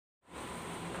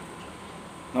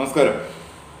നമസ്കാരം.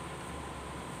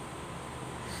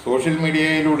 സോഷ്യൽ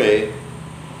മീഡിയയിലൂടെ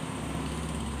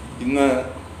ഇന്ന്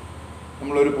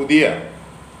നമ്മളൊരു പുതിയ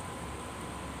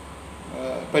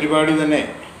പരിപാടി തന്നെ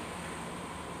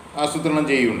ആസൂത്രണം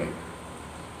ചെയ്യുകയുണ്ടായി.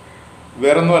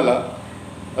 വേറൊന്നുമല്ല,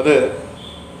 അത്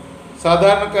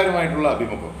സാധാരണക്കാരുമായിട്ടുള്ള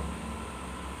അഭിമുഖം.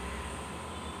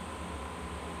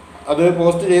 അത്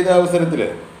പോസ്റ്റ് ചെയ്ത അവസരത്തിൽ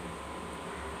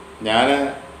ഞാൻ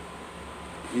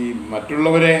ഈ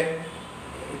മറ്റുള്ളവരെ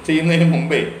ചെയ്യുന്നതിന്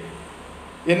മുമ്പേ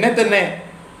എന്നെ തന്നെ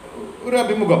ഒരു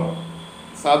അഭിമുഖം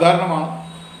സാധാരണമാണ്,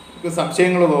 എനിക്ക്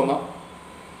സംശയങ്ങൾ തോന്നാം,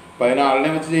 അപ്പം അതിന് ആളിനെ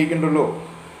വെച്ച് ചെയ്യിക്കണ്ടല്ലോ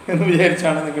എന്ന്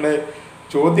വിചാരിച്ചാണ് നിങ്ങളുടെ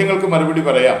ചോദ്യങ്ങൾക്ക് മറുപടി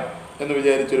പറയാം എന്ന്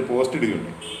വിചാരിച്ചൊരു പോസ്റ്റ്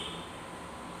ഇടുകയുണ്ട്.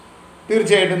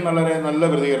 തീർച്ചയായിട്ടും വളരെ നല്ല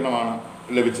പ്രതികരണമാണ്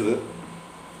ലഭിച്ചത്.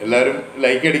 എല്ലാവരും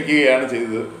ലൈക്ക് അടിക്കുകയാണ്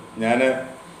ചെയ്തത്. ഞാൻ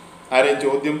ആരെയും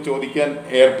ചോദ്യം ചോദിക്കാൻ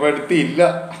ഏർപ്പെടുത്തിയില്ല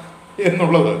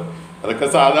എന്നുള്ളത് അതൊക്കെ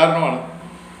സാധാരണമാണ്.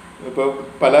 ഇപ്പോൾ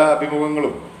പല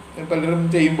അഭിമുഖങ്ങളും പലരും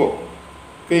ചെയ്യുമ്പോൾ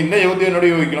ഇന്ന ചോദ്യം എന്നോട്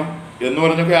ചോദിക്കണം എന്ന്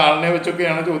പറഞ്ഞൊക്കെ ആളിനെ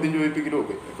വെച്ചൊക്കെയാണ് ചോദ്യം ചോദിപ്പിക്കലും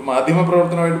ഒക്കെ. മാധ്യമ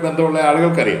പ്രവർത്തനമായിട്ട് ബന്ധമുള്ള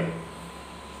ആളുകൾക്കറിയാം.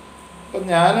 അപ്പം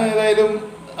ഞാൻ ഏതായാലും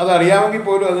അതറിയാമെങ്കിൽ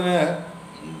പോലും അതിന്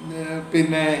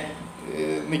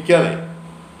നിൽക്കാതെ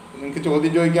നിങ്ങൾക്ക്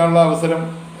ചോദ്യം ചോദിക്കാനുള്ള അവസരം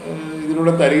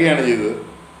ഇതിലൂടെ തരികയാണ് ചെയ്തത്.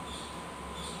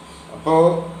 അപ്പോൾ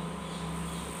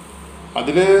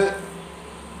അതിൽ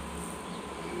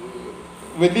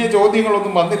വലിയ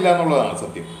ചോദ്യങ്ങളൊന്നും വന്നില്ല എന്നുള്ളതാണ്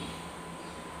സത്യം.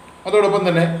 അതോടൊപ്പം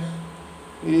തന്നെ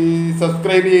ഈ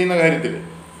സബ്സ്ക്രൈബ് ചെയ്യുന്ന കാര്യത്തിൽ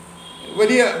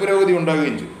വലിയ പുരോഗതി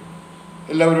ഉണ്ടാകുകയും ചെയ്തു.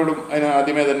 എല്ലാവരോടും അതിന്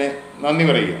ആദ്യമേ തന്നെ നന്ദി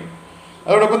പറയുക.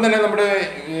 അതോടൊപ്പം തന്നെ നമ്മുടെ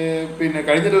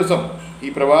കഴിഞ്ഞ ദിവസം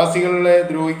ഈ പ്രവാസികളെ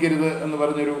ദ്രോഹിക്കരുത് എന്ന്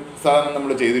പറഞ്ഞൊരു സാധനം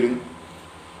നമ്മൾ ചെയ്തിരുന്നു.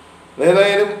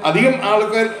 ഏതായാലും അധികം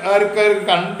ആൾക്കാർ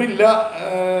കണ്ടില്ല,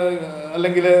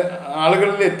 അല്ലെങ്കിൽ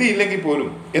ആളുകളിൽ എത്തിയില്ലെങ്കിൽ പോലും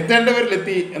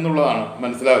എത്തേണ്ടവരിലെത്തി എന്നുള്ളതാണ്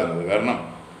മനസ്സിലാകുന്നത്. കാരണം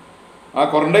ആ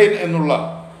ക്വാറന്റൈൻ എന്നുള്ള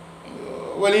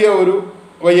വലിയ ഒരു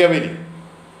വയ്യാവലി,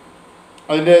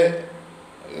 അതിൻ്റെ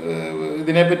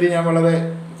ഇതിനെപ്പറ്റി ഞാൻ വളരെ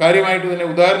കാര്യമായിട്ട് തന്നെ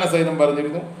ഉദാഹരണ സഹിതം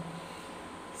പറഞ്ഞിരുന്നു.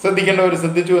 ശ്രദ്ധിക്കേണ്ടവർ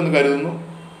ശ്രദ്ധിച്ചു എന്ന് കരുതുന്നു.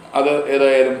 അത്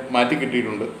ഏതായാലും മാറ്റി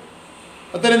കിട്ടിയിട്ടുണ്ട്.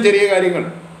 അത്തരം ചെറിയ കാര്യങ്ങൾ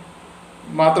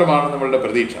മാത്രമാണ് നമ്മളുടെ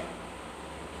പ്രതീക്ഷ.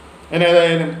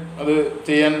 ഏതായാലും അത്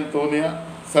ചെയ്യാൻ തോന്നിയ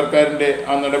സർക്കാരിൻ്റെ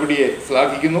ആ നടപടിയെ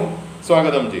ശ്ലാഘിക്കുന്നു,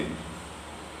 സ്വാഗതം ചെയ്യുന്നു.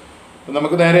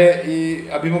 നമുക്ക് നേരെ ഈ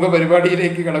അഭിമുഖ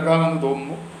പരിപാടിയിലേക്ക് കിടക്കാമെന്ന്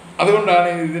തോന്നുന്നു. അതുകൊണ്ടാണ്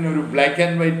ഇതിനൊരു ബ്ലാക്ക്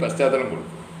ആൻഡ് വൈറ്റ് പശ്ചാത്തലം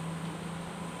കൊടുത്തത്.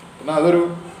 എന്നാൽ അതൊരു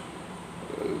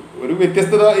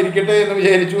വ്യത്യസ്തത ഇരിക്കട്ടെ എന്ന്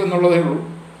വിചാരിച്ചു എന്നുള്ളതേ ഉള്ളൂ.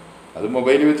 അത്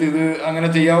മൊബൈൽ വെച്ച് ഇത് അങ്ങനെ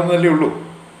ചെയ്യാവുന്നതല്ലേ ഉള്ളൂ.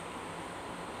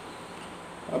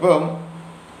 അപ്പം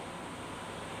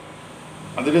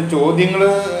അതിൽ ചോദ്യങ്ങൾ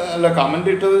കമൻ്റ്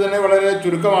ഇട്ടത് തന്നെ വളരെ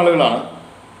ചുരുക്കം ആളുകളാണ്.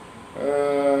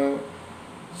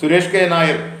 സുരേഷ് കെ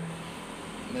നായർ,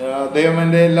 അദ്ദേഹം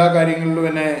എൻ്റെ എല്ലാ കാര്യങ്ങളിലും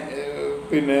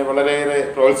എന്നെ വളരെയേറെ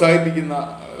പ്രോത്സാഹിപ്പിക്കുന്ന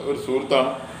ഒരു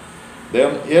സുഹൃത്താണ്.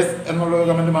 അദ്ദേഹം യെസ് എന്നുള്ള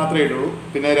കമൻറ്റ് മാത്രമേ ഇട്ടുള്ളൂ.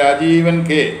 പിന്നെ രാജീവൻ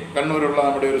കെ, കണ്ണൂരുള്ള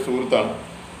നമ്മുടെ ഒരു സുഹൃത്താണ്.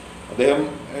 അദ്ദേഹം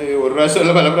ഒരു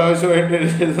പ്രാവശ്യമല്ല പല പ്രാവശ്യമായിട്ട്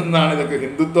എഴുതുന്നതാണ് ഇതൊക്കെ.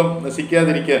 ഹിന്ദുത്വം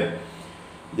നശിക്കാതിരിക്കാൻ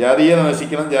ജാതീയത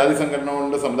നശിക്കണം, ജാതി സംഘടന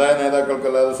കൊണ്ട് സമുദായ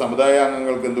നേതാക്കൾക്കല്ലാതെ സമുദായ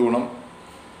അംഗങ്ങൾക്ക് എന്ത് ഗുണം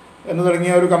എന്ന്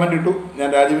തുടങ്ങിയ ഒരു കമൻ്റ് ഇട്ടു. ഞാൻ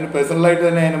രാജീവിന് പേഴ്സണലായിട്ട്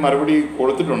തന്നെ അതിന് മറുപടി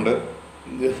കൊടുത്തിട്ടുണ്ട്.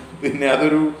 പിന്നെ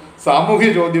അതൊരു സാമൂഹ്യ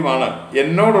ചോദ്യമാണ്,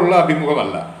 എന്നോടുള്ള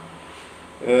അഭിമുഖമല്ല.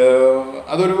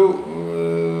 അതൊരു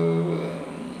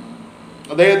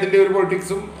അദ്ദേഹത്തിൻ്റെ ഒരു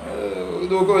പൊളിറ്റിക്സും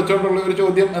ഇതുമൊക്കെ വെച്ചുകൊണ്ടുള്ള ഒരു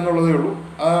ചോദ്യം എന്നുള്ളതേ ഉള്ളൂ.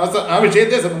 ആ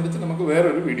വിഷയത്തെ സംബന്ധിച്ച് നമുക്ക്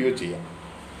വേറൊരു വീഡിയോ ചെയ്യാം.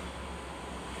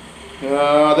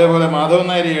 അതേപോലെ മാധവൻ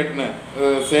നായർ ചേട്ടന്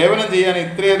സേവനം ചെയ്യാൻ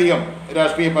ഇത്രയധികം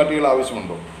രാഷ്ട്രീയ പാർട്ടികൾ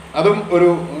ആവശ്യമുണ്ടോ? അതും ഒരു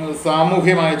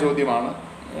സാമൂഹ്യമായ ചോദ്യമാണ്.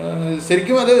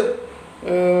 ശരിക്കും അത്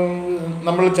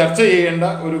നമ്മൾ ചർച്ച ചെയ്യേണ്ട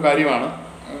ഒരു കാര്യമാണ്.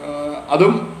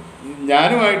 അതും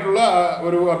ഞാനുമായിട്ടുള്ള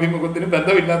ഒരു അഭിമുഖത്തിന്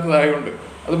ബന്ധമില്ലാത്തതായതുകൊണ്ട്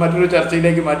അത് മറ്റൊരു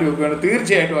ചർച്ചയിലേക്ക് മാറ്റി വെക്കുകയാണ്.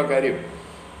 തീർച്ചയായിട്ടും ആ കാര്യം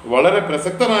വളരെ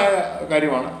പ്രസക്തമായ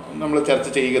കാര്യമാണ്, നമ്മൾ ചർച്ച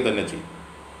ചെയ്യുക തന്നെ ചെയ്യും.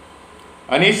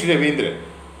 അനീഷ് രവീന്ദ്രൻ,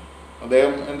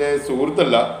 അദ്ദേഹം എൻ്റെ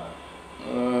സുഹൃത്തല്ല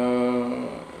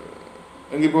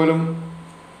എങ്കിൽ പോലും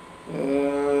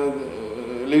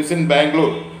lives in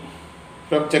Bangalore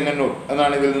from Chengannur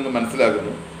എന്നാണ് ഇതിൽ നിന്ന്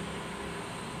മനസ്സിലാക്കുന്നത്.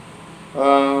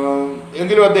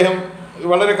 എങ്കിലും അദ്ദേഹം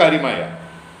വളരെ കാര്യമായ,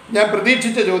 ഞാൻ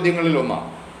പ്രതീക്ഷിച്ച ചോദ്യങ്ങളിൽ ഒന്നാണ്,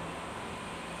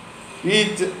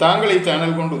 താങ്കൾ ഈ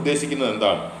ചാനൽ കൊണ്ട് ഉദ്ദേശിക്കുന്നത്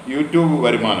എന്താണ്? യൂട്യൂബ്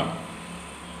വരുമാനം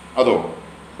അതോ?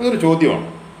 അതൊരു ചോദ്യമാണ്.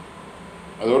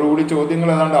 അതോടുകൂടി ചോദ്യങ്ങൾ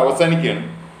ഏതാണ്ട് അവസാനിക്കുകയാണ്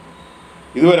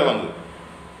ഇതുവരെ വന്നത്.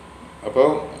 അപ്പോൾ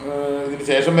ഇതിന്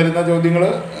ശേഷം വരുന്ന ചോദ്യങ്ങൾ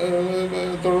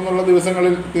തുടർന്നുള്ള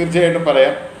ദിവസങ്ങളിൽ തീർച്ചയായിട്ടും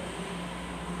പറയാം.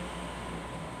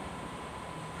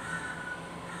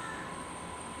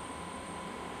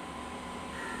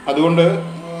 അതുകൊണ്ട്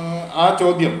ആ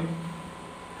ചോദ്യം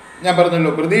ഞാൻ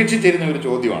പറഞ്ഞല്ലോ, പ്രതീക്ഷിച്ചിരുന്ന ഒരു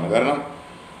ചോദ്യമാണ്. കാരണം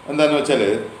എന്താണെന്ന് വെച്ചാൽ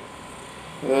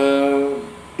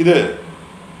ഇത്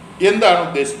എന്താണ്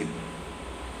ഉദ്ദേശിക്കുന്നത്?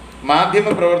 മാധ്യമ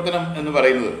പ്രവർത്തനം എന്ന്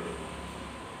പറയുന്നത്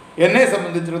എന്നെ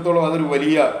സംബന്ധിച്ചിടത്തോളം അതൊരു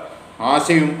വലിയ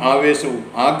ആശയവും ആവേശവും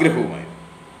ആഗ്രഹവുമായി.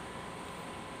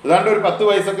 ഏതാണ്ട് ഒരു 10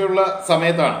 വയസ്സൊക്കെയുള്ള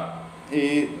സമയത്താണ് ഈ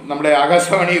നമ്മുടെ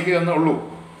ആകാശവാണിയൊക്കെ എന്നുള്ളൂ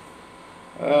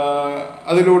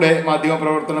അതിലൂടെ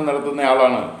മാധ്യമപ്രവർത്തനം നടത്തുന്ന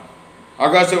ആളാണ്.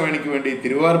 ആകാശവാണിക്ക് വേണ്ടി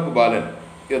തിരുവാർപ്പ് ബാലൻ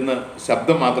എന്ന്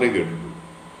ശബ്ദം മാത്രമേ കേട്ടിട്ടുള്ളൂ.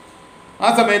 ആ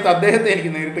സമയത്ത് അദ്ദേഹത്തെ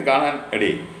എനിക്ക് നേരിട്ട് കാണാൻ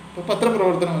ഇടയായി. അപ്പോൾ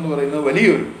പത്രപ്രവർത്തനം എന്ന് പറയുന്നത്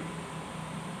വലിയൊരു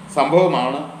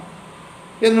സംഭവമാണ്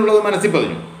എന്നുള്ളത് മനസ്സിൽ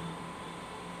പതിഞ്ഞു.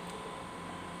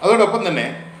 അതോടൊപ്പം തന്നെ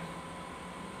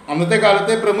അന്നത്തെ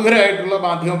കാലത്തെ പ്രമുഖരായിട്ടുള്ള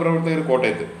മാധ്യമപ്രവർത്തകർ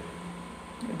കോട്ടയത്ത്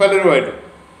പലരുമായിട്ട്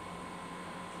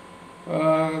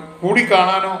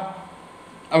കൂടിക്കാണാനോ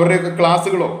അവരുടെയൊക്കെ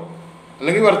ക്ലാസ്സുകളോ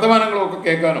അല്ലെങ്കിൽ വർത്തമാനങ്ങളോ ഒക്കെ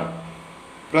കേൾക്കാനോ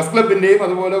പ്രസ് ക്ലബിൻ്റെയും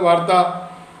അതുപോലെ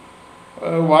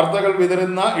വാർത്തകൾ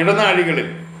വിതരുന്ന ഇടനാഴികളിൽ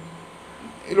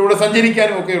ഇതിലൂടെ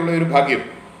സഞ്ചരിക്കാനും ഒക്കെയുള്ള ഒരു ഭാഗ്യം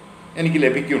എനിക്ക്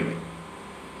ലഭിക്കുന്നുണ്ട്.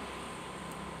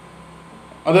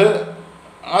 അത്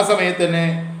ആ സമയത്ത് തന്നെ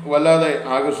വല്ലാതെ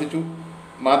ആകർഷിച്ചു.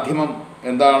 മാധ്യമം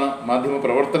എന്താണ്, മാധ്യമ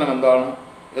പ്രവർത്തനം എന്താണ്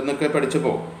എന്നൊക്കെ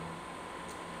പഠിച്ചപ്പോൾ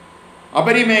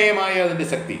അപരിമേയമായ അതിൻ്റെ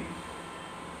ശക്തി,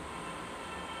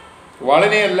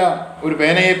 വാളിനെയല്ല ഒരു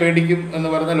പേനയെ പേടിക്കും എന്ന്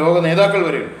പറഞ്ഞ ലോക നേതാക്കൾ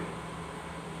വരെയുണ്ട്.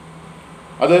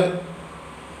 അത്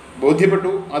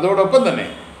ബോധ്യപ്പെട്ടു. അതോടൊപ്പം തന്നെ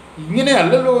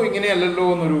ഇങ്ങനെയല്ലല്ലോ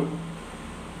എന്നൊരു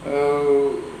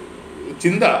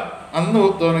ചിന്ത അന്ന്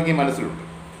തോന്നി മനസ്സിലുണ്ട്.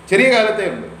 ചെറിയ കാലത്തേ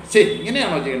ഉണ്ട്. ശരി,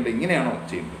 ഇങ്ങനെയാണോ ചെയ്യേണ്ടത്, ഇങ്ങനെയാണോ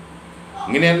ചെയ്യേണ്ടത്,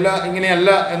 ഇങ്ങനെയല്ല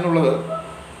എന്നുള്ളത്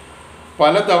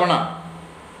പലതവണ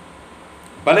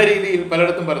പല രീതിയിൽ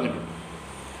പലയിടത്തും പറഞ്ഞിട്ടുണ്ട്.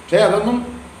 പക്ഷേ അതൊന്നും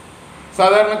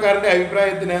സാധാരണക്കാരൻ്റെ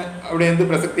അഭിപ്രായത്തിന് അവിടെ എന്ത്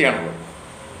പ്രസക്തിയാണുള്ളത്?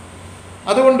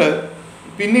 അതുകൊണ്ട്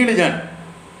പിന്നീട് ഞാൻ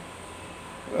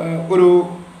ഒരു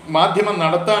മാധ്യമം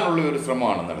നടത്താനുള്ള ഒരു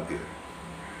ശ്രമമാണ് നടത്തിയത്.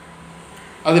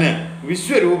 അതിന്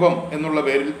വിശ്വരൂപം എന്നുള്ള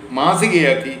പേരിൽ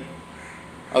മാസികയാക്കി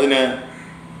അതിന്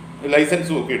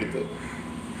ലൈസൻസും ഒക്കെ എടുത്ത്,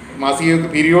 മാസികയൊക്കെ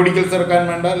പീരിയോഡിക്കൽസ് ഇറക്കാൻ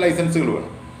വേണ്ട ലൈസൻസുകൾ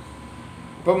വേണം.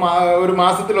 ഇപ്പം ഒരു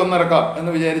മാസത്തിൽ ഒന്നിറക്കാം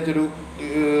എന്ന് വിചാരിച്ചൊരു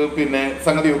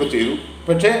സംഗതിയൊക്കെ ചെയ്തു.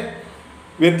 പക്ഷേ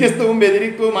വ്യത്യസ്തവും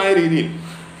വ്യതിരിക്തവുമായ രീതിയിൽ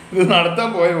ഇത് നടത്താൻ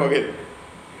പോയ വകയിൽ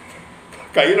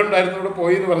കയ്യിലുണ്ടായിരുന്നവിടെ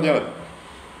പോയി എന്ന് പറഞ്ഞാൽ മതി.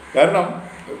 കാരണം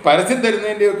പരസ്യം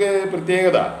തരുന്നതിൻ്റെയൊക്കെ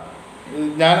പ്രത്യേകത,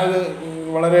 ഞാനത്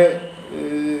വളരെ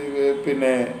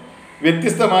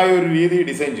വ്യത്യസ്തമായ ഒരു രീതി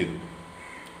ഡിസൈൻ ചെയ്തു.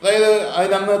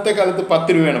 അതായത് അന്നത്തെ കാലത്ത്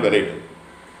 10 രൂപയാണ് വിലയിട്ടത്.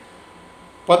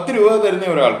 10 രൂപ തരുന്ന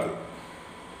ഒരാൾക്ക്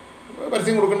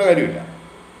പരസ്യം കൊടുക്കേണ്ട കാര്യമില്ല.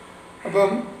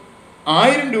 അപ്പം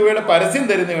 1000 രൂപയുടെ പരസ്യം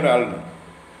തരുന്ന ഒരാളിന്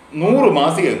 100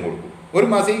 മാസിക കൊടുക്കും. ഒരു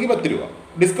മാസികയ്ക്ക് 10 രൂപ,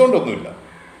 ഡിസ്കൗണ്ട് ഒന്നുമില്ല.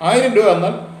 1000 രൂപ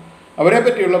എന്നാൽ അവരെ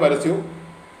പറ്റിയുള്ള പരസ്യവും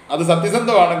അത്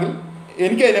സത്യസന്ധമാണെങ്കിൽ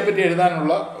എനിക്ക് അതിനെപ്പറ്റി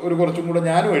എഴുതാനുള്ള ഒരു കുറച്ചും കൂടെ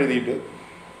ഞാനും എഴുതിയിട്ട്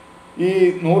ഈ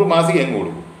 100 മാസിക അങ്ങ്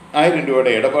കൊടുക്കും. 1000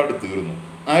 രൂപയുടെ ഇടപാട് തീർന്നു.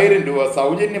 1000 രൂപ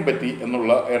സൗജന്യം പറ്റി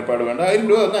എന്നുള്ള ഏർപ്പാട് വേണ്ട. 1000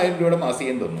 രൂപ എന്നാൽ 1000 രൂപയുടെ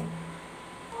മാസികയും തന്നു.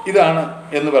 ഇതാണ്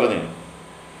എന്ന് പറഞ്ഞ്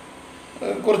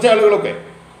കുറച്ച് ആളുകളൊക്കെ,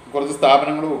 കുറച്ച്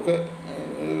സ്ഥാപനങ്ങളും ഒക്കെ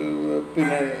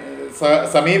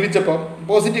സമീപിച്ചപ്പം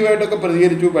പോസിറ്റീവായിട്ടൊക്കെ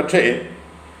പ്രതികരിച്ചു. പക്ഷേ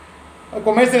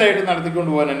കൊമേഴ്സ്യലായിട്ട്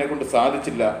നടത്തിക്കൊണ്ട് പോകാൻ എന്നെക്കൊണ്ട്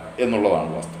സാധിച്ചില്ല എന്നുള്ളതാണ്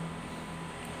വാസ്തവം.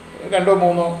 2 or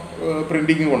 3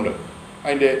 പ്രിൻറ്റിങ് കൊണ്ട്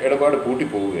അതിൻ്റെ ഇടപാട്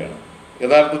പൂട്ടിപ്പോവുകയാണ്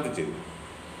യഥാർത്ഥത്തിൽ ചെയ്തു.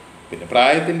 പിന്നെ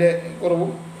പ്രായത്തിൻ്റെ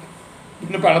കുറവും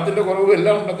പിന്നെ പണത്തിൻ്റെ കുറവും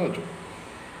എല്ലാം ഉണ്ടെന്ന് വെച്ചു.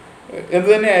 എന്തു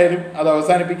തന്നെയായാലും അത്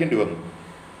അവസാനിപ്പിക്കേണ്ടി വന്നു.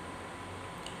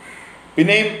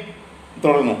 പിന്നെയും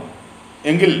തുടർന്നു.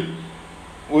 എങ്കിൽ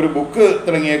ഒരു ബുക്ക്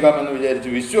തുടങ്ങിയേക്കാമെന്ന് വിചാരിച്ച്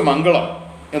വിശ്വമംഗളം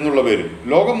എന്നുള്ള പേര്.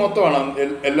 ലോകം മൊത്തമാണ്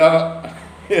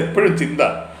എപ്പോഴും ചിന്ത.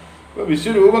 ഇപ്പോൾ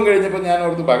വിശ്വരൂപം കഴിഞ്ഞപ്പോൾ ഞാൻ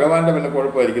ഓർത്ത് ഭഗവാന്റെ വല്ല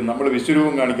കുഴപ്പമായിരിക്കും, നമ്മൾ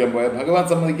വിശ്വരൂപം കാണിക്കാൻ പോയാൽ ഭഗവാൻ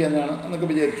സമ്മതിക്കാനാണ് എന്നൊക്കെ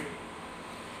വിചാരിച്ചു.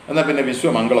 എന്നാൽ പിന്നെ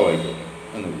വിശ്വമംഗളമായിക്കോട്ടെ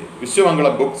എന്ന് വിചാരിച്ചു. വിശ്വമംഗള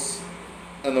ബുക്സ്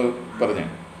എന്ന് പറഞ്ഞ്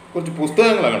കുറച്ച്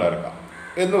പുസ്തകങ്ങൾ അങ്ങോട്ട് ഇറക്കാം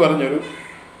എന്ന് പറഞ്ഞൊരു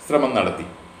ശ്രമം നടത്തി.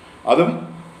 അതും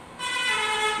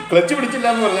ക്ലച്ച് പിടിച്ചില്ല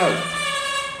എന്ന് പറഞ്ഞാൽ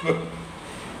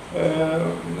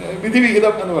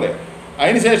വിധിവിഹിതം എന്ന് പറയാം.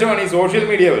 അതിനുശേഷമാണ് ഈ സോഷ്യൽ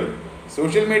മീഡിയ വരുന്നത്.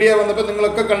 സോഷ്യൽ മീഡിയ വന്നപ്പോൾ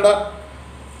നിങ്ങളൊക്കെ കണ്ട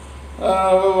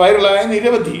വൈറലായ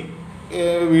നിരവധി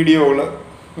വീഡിയോകൾ,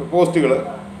 പോസ്റ്റുകൾ,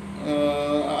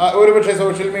 ഒരുപക്ഷെ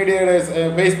സോഷ്യൽ മീഡിയയുടെ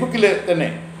ഫേസ്ബുക്കിൽ തന്നെ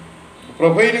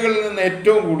പ്രൊഫൈലുകളിൽ നിന്ന്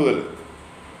ഏറ്റവും കൂടുതൽ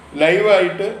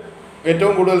ലൈവായിട്ട്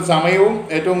ഏറ്റവും കൂടുതൽ സമയവും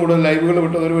ഏറ്റവും കൂടുതൽ ലൈവുകൾ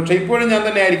വിട്ടത് ഒരുപക്ഷെ ഇപ്പോഴും ഞാൻ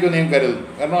തന്നെ ആയിരിക്കും ഞാൻ കരുതുന്നു.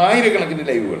 കാരണം 1000കണക്കിന്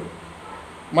ലൈവുകൾ,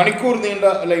 മണിക്കൂർ നീണ്ട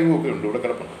ലൈവും ഒക്കെ ഉണ്ട് ഇവിടെ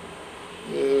കിടപ്പുണ്ട്,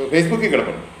 ഫേസ്ബുക്കിൽ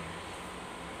കിടപ്പുണ്ട്.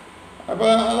 അപ്പോൾ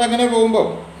അതങ്ങനെ പോകുമ്പോൾ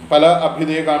പല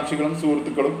അഭ്യുദയകാംക്ഷികളും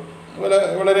സുഹൃത്തുക്കളും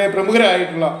വളരെ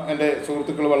പ്രമുഖരായിട്ടുള്ള എൻ്റെ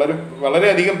സുഹൃത്തുക്കൾ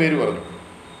വളരെയധികം പേര് പറഞ്ഞു,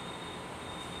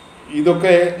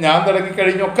 ഇതൊക്കെ ഞാൻ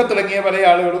തിളങ്ങിക്കഴിഞ്ഞൊക്കെ തിളങ്ങിയ പല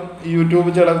ആളുകളും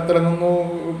യൂട്യൂബ് തിളങ്ങുന്നു,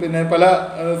 പിന്നെ പല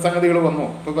സംഗതികൾ വന്നു.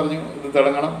 ഇപ്പോൾ പറഞ്ഞു ഇത്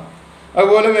തിളങ്ങണം,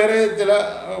 അതുപോലെ വേറെ ചില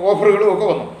ഓഫറുകളും ഒക്കെ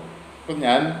വന്നു. അപ്പം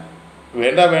ഞാൻ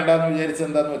വേണ്ട എന്ന് വിചാരിച്ചത്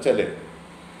എന്താണെന്ന് വെച്ചാൽ,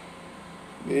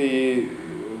 ഈ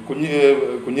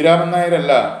കുഞ്ഞിരാമൻ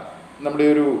നായരല്ല, നമ്മുടെ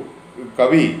ഒരു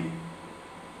കവി,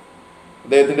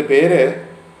 അദ്ദേഹത്തിൻ്റെ പേര്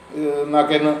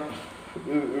നാക്കേന്ന്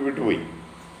വിട്ടുപോയി.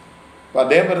 അപ്പം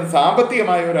അദ്ദേഹം പറഞ്ഞ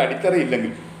സാമ്പത്തികമായ ഒരു അടിത്തറ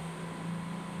ഇല്ലെങ്കിൽ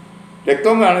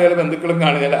രക്തവും കാണുകയില്ല, ബന്ധുക്കളും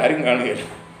കാണുകയില്ല, ആരും കാണുകയില്ല.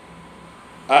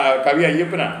 കവി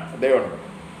അയ്യപ്പനാണ് അദ്ദേഹം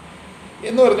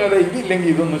എന്ന് പറഞ്ഞ പോലെ ഇതില്ലെങ്കിൽ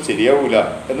ഇതൊന്നും ശരിയാവൂല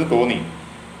എന്ന് തോന്നി.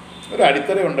 ഒരു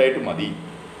അടിത്തറ ഉണ്ടായിട്ട് മതി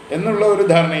എന്നുള്ള ഒരു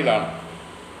ധാരണയിലാണ്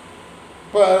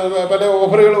പല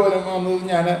ഓഫറുകൾ വന്നത്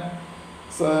ഞാൻ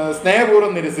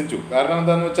സ്നേഹപൂർവ്വം നിരസിച്ചു. കാരണം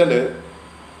എന്താണെന്ന് വെച്ചാൽ,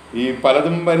 ഈ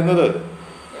പലതും വരുന്നത്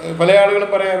പല ആളുകളും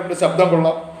പറയാറുണ്ട് ശബ്ദം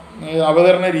കൊള്ളാം,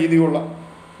 അവതരണ രീതി കൊള്ളാം,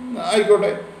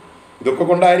 ആയിക്കോട്ടെ, ഇതൊക്കെ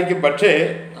കൊണ്ടായിരിക്കും. പക്ഷേ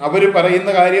അവർ പറയുന്ന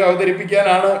കാര്യം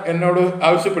അവതരിപ്പിക്കാനാണ് എന്നോട്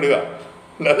ആവശ്യപ്പെടുക,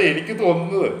 അല്ലാതെ എനിക്ക്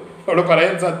തോന്നുന്നത് അവിടെ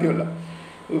പറയാൻ സാധ്യമല്ല.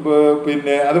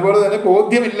 പിന്നെ അതുപോലെ തന്നെ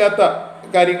ബോധ്യമില്ലാത്ത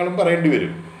കാര്യങ്ങളും പറയേണ്ടി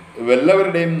വരും.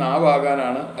 വല്ലവരുടെയും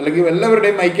നാവാകാനാണ്, അല്ലെങ്കിൽ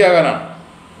വല്ലവരുടെയും മൈക്കാകാനാണ്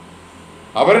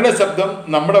അവരുടെ ശബ്ദം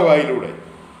നമ്മുടെ വായിലൂടെ.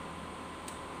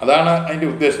 അതാണ് അതിൻ്റെ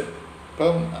ഉദ്ദേശം.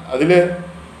 അപ്പം അതിൽ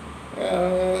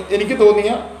എനിക്ക്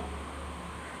തോന്നിയ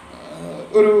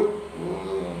ഒരു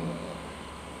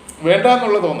വേണ്ട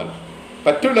എന്നുള്ള തോന്നൽ,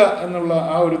 പറ്റില്ല എന്നുള്ള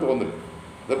ആ ഒരു തോന്നൽ,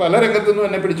 അത് പല രംഗത്തുനിന്നും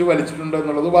എന്നെ പിടിച്ച് വലിച്ചിട്ടുണ്ട്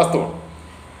എന്നുള്ളത് വാസ്തവമാണ്.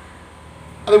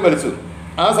 അതും വലിച്ചു.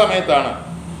 ആ സമയത്താണ്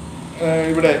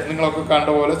ഇവിടെ നിങ്ങളൊക്കെ കണ്ട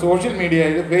പോലെ സോഷ്യൽ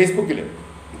മീഡിയയിൽ, ഫേസ്ബുക്കിൽ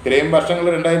ഇത്രയും വർഷങ്ങൾ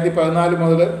 2014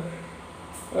 മുതൽ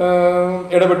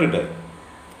ഇടപെട്ടിട്ട്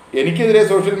എനിക്കെതിരെ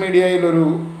സോഷ്യൽ മീഡിയയിലൊരു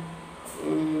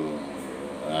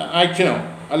ആക്ഷനോ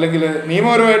അല്ലെങ്കിൽ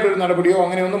നിയമപരമായിട്ടൊരു നടപടിയോ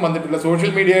അങ്ങനെയൊന്നും വന്നിട്ടില്ല.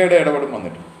 സോഷ്യൽ മീഡിയയുടെ ഇടപെടും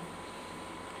വന്നിട്ടില്ല.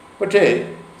 പക്ഷേ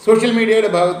സോഷ്യൽ മീഡിയയുടെ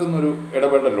ഭാഗത്തു നിന്നൊരു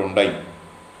ഇടപെടലുണ്ടായി.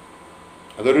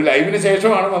 അതൊരു ലൈവിന്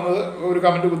ശേഷമാണ് വന്നത്. ഒരു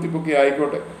കമൻറ്റ് കുത്തിപ്പൊക്കി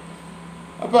ആയിക്കോട്ടെ.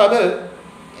 അപ്പോൾ അത്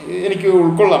എനിക്ക്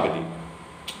ഉൾക്കൊള്ളാൻ പറ്റി.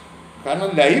 കാരണം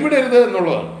ലൈവ് ഇടരുത്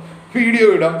എന്നുള്ളതാണ്. വീഡിയോ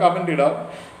ഇടാം, കമൻ്റ് ഇടാം,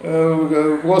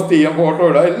 പോസ്റ്റ് ചെയ്യാം, ഫോട്ടോ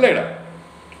ഇടാം, എല്ലാം ഇടാം.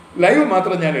 ലൈവ്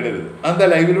മാത്രം ഞാൻ ഇടരുത്. എന്താ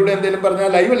ലൈവിലൂടെ എന്തെങ്കിലും പറഞ്ഞാൽ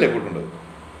ലൈവല്ലേ കൂട്ടുണ്ട്.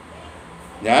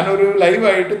 ഞാനൊരു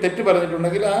ലൈവായിട്ട് തെറ്റ്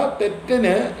പറഞ്ഞിട്ടുണ്ടെങ്കിൽ ആ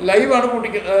തെറ്റിന് ലൈവാണ്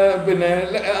പിന്നെ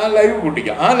ആ ലൈവ്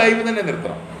കൂട്ടിക്കുക. ആ ലൈവ് തന്നെ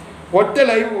നിർത്തണം. ഒറ്റ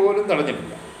ലൈവ് പോലും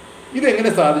തടഞ്ഞിട്ടില്ല.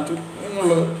 ഇതെങ്ങനെ സാധിച്ചു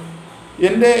എന്നുള്ളത്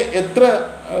എൻ്റെ എത്ര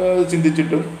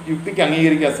ചിന്തിച്ചിട്ടും യുക്തിക്ക്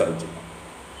അംഗീകരിക്കാൻ സാധിച്ചില്ല.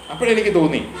 അപ്പോഴെനിക്ക്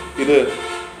തോന്നി ഇത്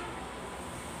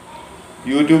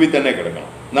യൂട്യൂബിൽ തന്നെ കിടക്കണം.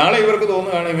 നാളെ ഇവർക്ക്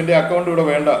തോന്നുകയാണ് ഇവൻ്റെ അക്കൗണ്ട് ഇവിടെ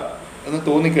വേണ്ട എന്ന്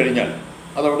തോന്നിക്കഴിഞ്ഞാൽ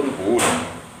അതവിടെ നിന്ന് പോകില്ല.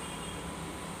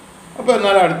 അപ്പോൾ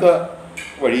എന്നാൽ അടുത്ത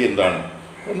വഴി എന്താണ്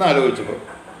എന്നാലോചിച്ചപ്പോൾ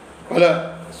പല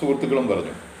സുഹൃത്തുക്കളും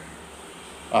പറഞ്ഞു,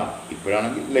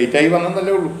 ഇപ്പോഴാണെങ്കിൽ ലേറ്റായി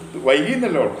വന്നെന്നല്ലേ ഉള്ളൂ,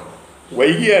 വൈകിയെന്നല്ലേ ഉള്ളൂ.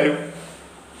 വൈകിയാലും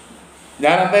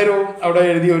ഞാൻ അന്നേരവും അവിടെ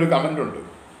എഴുതിയ ഒരു കമൻ്റുണ്ട്,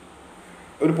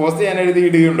 ഒരു പോസ്റ്റ് ഞാൻ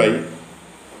എഴുതിയിടുകയുണ്ടായി.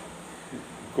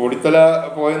 കോടിത്തല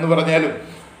പോയെന്ന് പറഞ്ഞാലും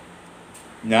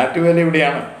ഞാറ്റുവേല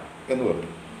ഇവിടെയാണ് എന്ന് പറഞ്ഞു.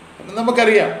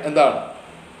 നമുക്കറിയാം എന്താണ്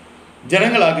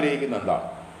ജനങ്ങൾ ആഗ്രഹിക്കുന്ന, എന്താണ്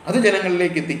അത്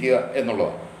ജനങ്ങളിലേക്ക് എത്തിക്കുക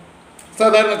എന്നുള്ളതാണ്.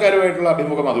 സാധാരണക്കാരുമായിട്ടുള്ള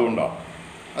അഭിമുഖം അതുകൊണ്ടാണ്.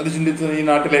 അത് ചിന്തിച്ചത് ഈ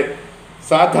നാട്ടിലെ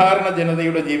സാധാരണ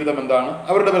ജനതയുടെ ജീവിതം എന്താണ്,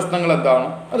 അവരുടെ പ്രശ്നങ്ങൾ എന്താണ്,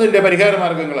 അതിൻ്റെ പരിഹാര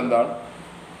മാർഗങ്ങൾ എന്താണ്,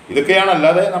 ഇതൊക്കെയാണ്.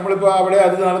 അല്ലാതെ നമ്മളിപ്പോൾ അവിടെ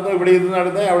അത് നടന്നു, ഇവിടെ ഇത്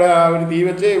നടന്ന്, അവിടെ ഒരു തീ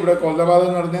വെച്ച്, ഇവിടെ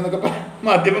കൊലപാതകം നടന്നതെന്നൊക്കെ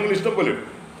മാധ്യമങ്ങൾ ഇഷ്ടം പോലെ ഉണ്ട്.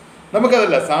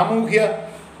 നമുക്കതല്ല, സാമൂഹ്യ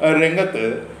രംഗത്ത്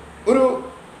ഒരു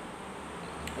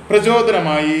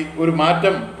പ്രചോദനമായി ഒരു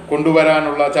മാറ്റം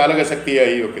കൊണ്ടുവരാനുള്ള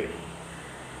ചാലകശക്തിയായി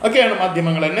ഒക്കെയാണ്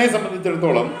മാധ്യമങ്ങൾ. എന്നെ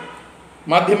സംബന്ധിച്ചിടത്തോളം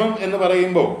മാധ്യമം എന്ന്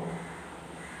പറയുമ്പോൾ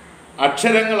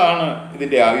അക്ഷരങ്ങളാണ്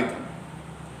ഇതിൻ്റെ ആയുധം.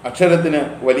 അക്ഷരത്തിന്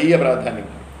വലിയ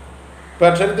പ്രാധാന്യമുണ്ട്. ഇപ്പം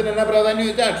അക്ഷരത്തിന് എന്നാ പ്രാധാന്യം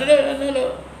വെച്ചാൽ അക്ഷരം എന്നല്ലോ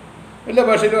എല്ലാ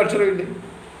ഭാഷയിലും അക്ഷരമില്ലേ.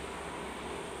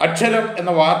 അക്ഷരം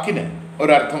എന്ന വാക്കിന്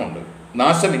ഒരർത്ഥമുണ്ട്,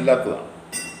 നാശമില്ലാത്തതാണ്.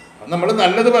 നമ്മൾ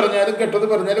നല്ലത് പറഞ്ഞാലും കെട്ടത്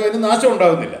പറഞ്ഞാലും അതിന് നാശം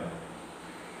ഉണ്ടാകുന്നില്ല.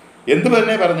 എന്ത്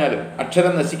തന്നെ പറഞ്ഞാലും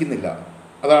അക്ഷരം നശിക്കുന്നില്ല.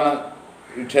 അതാണ്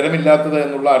ക്ഷരമില്ലാത്തത്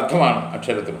എന്നുള്ള അർത്ഥമാണ്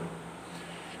അക്ഷരത്തിന്.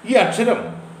 ഈ അക്ഷരം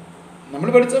നമ്മൾ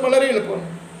പഠിച്ചത് വളരെ എളുപ്പമാണ്.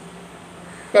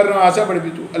 കാരണം ആശ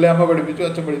പഠിപ്പിച്ചു, അല്ലെ അമ്മ പഠിപ്പിച്ചു,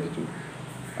 അച്ഛൻ പഠിപ്പിച്ചു,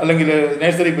 അല്ലെങ്കിൽ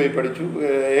നഴ്സറി പോയി പഠിച്ചു,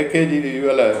 LKG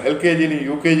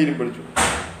UKG പഠിച്ചു,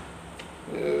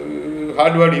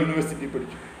 ഹാർഡ്വാർഡ് യൂണിവേഴ്സിറ്റി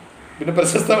പഠിച്ചു, പിന്നെ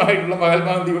പ്രശസ്തമായിട്ടുള്ള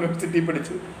മഹാത്മാഗാന്ധി യൂണിവേഴ്സിറ്റി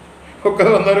പഠിച്ചു ഒക്കെ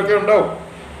വന്നവരൊക്കെ ഉണ്ടാവും.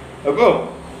 അപ്പോൾ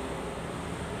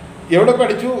എവിടെ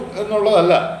പഠിച്ചു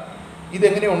എന്നുള്ളതല്ല,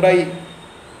 ഇതെങ്ങനെ ഉണ്ടായി.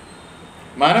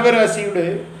 മാനവരാശിയുടെ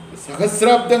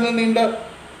സഹസ്രാബ്ദങ്ങൾ നീണ്ട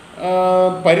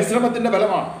പരിശ്രമത്തിൻ്റെ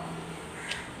ഫലമാണ്.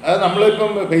 അത്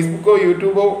നമ്മളിപ്പം ഫേസ്ബുക്കോ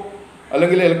യൂട്യൂബോ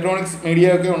അല്ലെങ്കിൽ ഇലക്ട്രോണിക്സ് മീഡിയ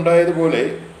ഒക്കെ ഉണ്ടായതുപോലെ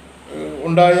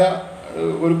ഉണ്ടായ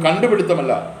ഒരു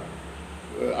കണ്ടുപിടുത്തമല്ല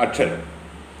അക്ഷരം.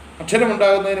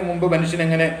 അക്ഷരമുണ്ടാകുന്നതിന് മുമ്പ് മനുഷ്യൻ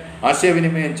എങ്ങനെ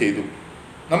ആശയവിനിമയം ചെയ്തു?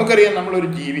 നമുക്കറിയാം, നമ്മളൊരു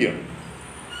ജീവിയാണ്,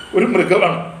 ഒരു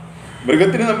മൃഗമാണ്.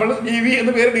 മൃഗത്തിന് നമ്മൾ ജീവി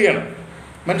എന്ന് പേരിടുകയാണ്.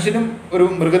 മനുഷ്യനും ഒരു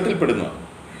മൃഗത്തിൽപ്പെടുന്നതാണ്.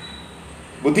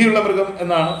 ബുദ്ധിയുള്ള മൃഗം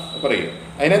എന്നാണ് പറയുക.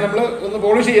 അതിനെ നമ്മൾ ഒന്ന്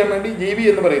പോളിഷ് ചെയ്യാൻ വേണ്ടി ജീവി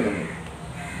എന്ന് പറയുന്നുണ്ട്.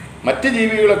 മറ്റ്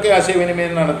ജീവികളൊക്കെ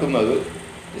ആശയവിനിമയം നടത്തുന്നത്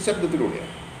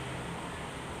ശബ്ദത്തിലൂടെയാണ്.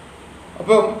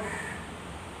 അപ്പം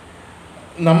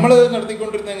നമ്മൾ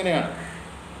നടത്തിക്കൊണ്ടിരുന്നത് എങ്ങനെയാണ്?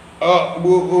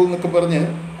 എന്നൊക്കെ പറഞ്ഞ്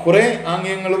കുറേ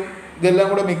ആംഗ്യങ്ങളും ഇതെല്ലാം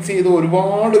കൂടെ മിക്സ് ചെയ്ത്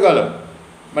ഒരുപാട് കാലം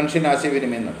മനുഷ്യൻ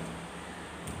ആശയവിനിമയം നടത്തി.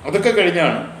 അതൊക്കെ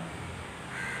കഴിഞ്ഞാണ്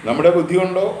നമ്മുടെ ബുദ്ധി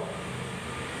കൊണ്ടോ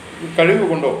കഴിവ്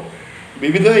കൊണ്ടോ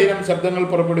വിവിധ ഇനം ശബ്ദങ്ങൾ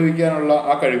പുറപ്പെടുവിക്കാനുള്ള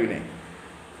ആ കഴിവിനെ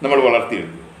നമ്മൾ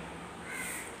വളർത്തിയെടുത്തു.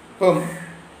 അപ്പം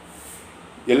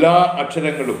എല്ലാ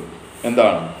അക്ഷരങ്ങളും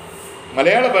എന്താണ്?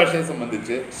 മലയാള ഭാഷയെ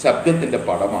സംബന്ധിച്ച് ശബ്ദത്തിൻ്റെ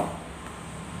പടമാണ്.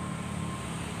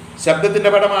 ശബ്ദത്തിൻ്റെ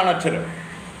പടമാണ് അക്ഷരം.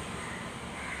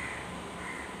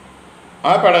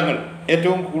 ആ പടങ്ങൾ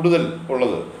ഏറ്റവും കൂടുതൽ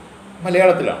ഉള്ളത്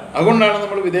മലയാളത്തിലാണ്. അതുകൊണ്ടാണ്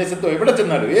നമ്മൾ വിദേശത്തോ എവിടെ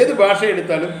ചെന്നാലും ഏത് ഭാഷ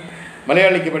എടുത്താലും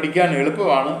മലയാളിക്ക് പഠിക്കാൻ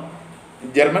എളുപ്പമാണ്,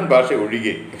 ജർമ്മൻ ഭാഷ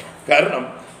ഒഴികെ. കാരണം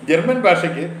ജർമ്മൻ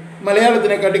ഭാഷയ്ക്ക്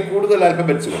മലയാളത്തിനെക്കാട്ടി കൂടുതൽ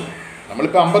ആൽഫബറ്റ്സുകൾ.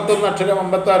 നമ്മളിപ്പോൾ 51 അക്ഷരം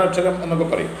 56 അക്ഷരം എന്നൊക്കെ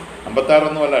പറയും.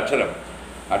 56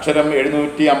 അക്ഷരം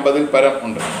 750 പരം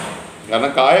ഉണ്ട്.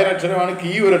 കാരണം കായരക്ഷരമാണ്,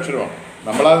 കീ ഒരു അക്ഷരമാണ്.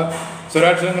 നമ്മളാ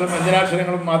സ്വരാക്ഷരങ്ങളും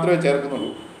വ്യഞ്ജനാക്ഷരങ്ങളും മാത്രമേ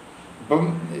ചേർക്കുന്നുള്ളൂ. ഇപ്പം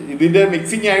ഇതിൻ്റെ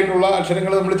മിക്സിംഗ് ആയിട്ടുള്ള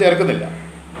അക്ഷരങ്ങൾ നമ്മൾ ചേർക്കുന്നില്ല,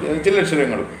 ചില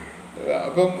അക്ഷരങ്ങളും.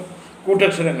 അപ്പം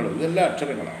കൂട്ടക്ഷരങ്ങളും ഇതെല്ലാം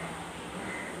അക്ഷരങ്ങളാണ്,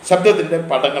 ശബ്ദത്തിൻ്റെ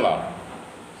പടങ്ങളാണ്,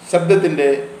 ശബ്ദത്തിൻ്റെ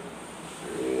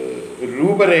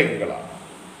രൂപരേഖകളാണ്.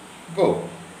 അപ്പോൾ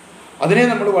അതിനെ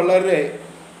നമ്മൾ വളരെ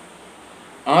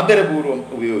ആദരപൂർവം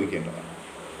ഉപയോഗിക്കേണ്ടതാണ്.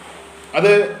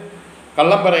 അത്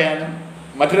കള്ളം പറയാനും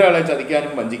മറ്റൊരാളെ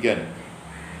ചതിക്കാനും വഞ്ചിക്കാനും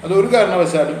അതൊരു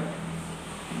കാരണവശാലും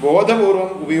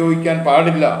ബോധപൂർവം ഉപയോഗിക്കാൻ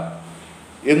പാടില്ല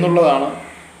എന്നുള്ളതാണ്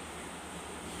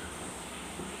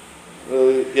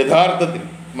യഥാർത്ഥത്തിൽ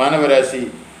മാനവരാശി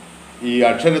ഈ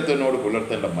അക്ഷരത്തിനോട്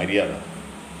പുലർത്തേണ്ട മര്യാദ.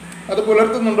 അത്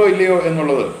പുലർത്തുന്നുണ്ടോ ഇല്ലയോ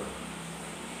എന്നുള്ളത്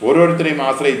ഓരോരുത്തരെയും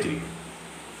ആശ്രയിച്ചിരിക്കും.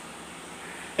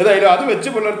 ഏതായാലും അത് വെച്ച്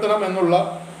പുലർത്തണം എന്നുള്ള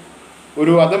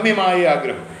ഒരു അദമ്യമായ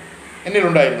ആഗ്രഹം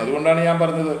എന്നിലുണ്ടായിരുന്നു. അതുകൊണ്ടാണ് ഞാൻ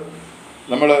പറഞ്ഞത്,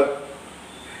 നമ്മൾ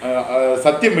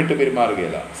സത്യം വിട്ട്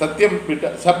പെരുമാറുകയില്ല. സത്യം വിട്ട്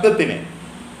ശബ്ദത്തിന്,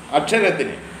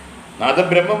 അക്ഷരത്തിന്,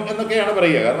 നാദബ്രഹ്മം എന്നൊക്കെയാണ്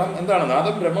പറയുക. കാരണം എന്താണ്?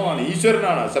 നാദബ്രഹ്മമാണ്,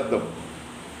 ഈശ്വരനാണ് ശബ്ദം.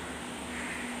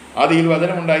 ആദിയിൽ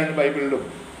വചനമുണ്ടായി എന്ന് ബൈബിളിലും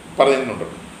പറയുന്നുണ്ട്.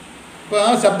 അപ്പോൾ ആ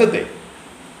ശബ്ദത്തെ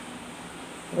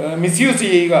മിസ്യൂസ്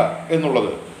ചെയ്യുക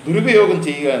എന്നുള്ളത്, ദുരുപയോഗം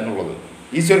ചെയ്യുക എന്നുള്ളത്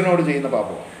ഈശ്വരനോട് ചെയ്യുന്ന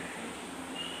പാപമാണ്.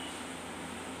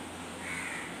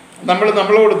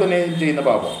 നമ്മളോട് തന്നെ ചെയ്യുന്ന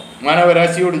പാപമാണ്,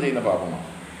 മാനവരാശിയോട് ചെയ്യുന്ന പാപമാണ്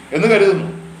എന്ന് കരുതുന്നു.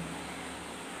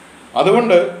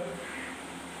 അതുകൊണ്ട്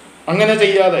അങ്ങനെ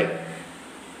ചെയ്യാതെ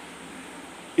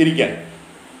ഇരിക്കാൻ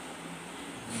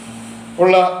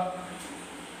ഉള്ള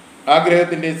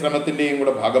ആഗ്രഹത്തിൻ്റെയും ശ്രമത്തിൻ്റെയും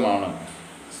കൂടെ ഭാഗമാണ്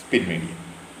സ്പിൻ മീഡിയ.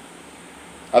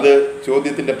 അത്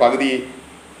ചോദ്യത്തിൻ്റെ പകുതി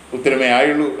ഉത്തരമേ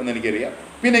ആയുള്ളൂ എന്നെനിക്കറിയാം.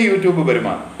 പിന്നെ യൂട്യൂബ്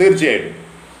വരുമാനം തീർച്ചയായിട്ടും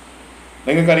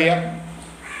നിങ്ങൾക്കറിയാം.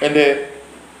 എൻ്റെ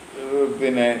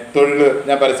തൊഴിൽ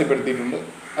ഞാൻ പരസ്യപ്പെടുത്തിയിട്ടുണ്ട്.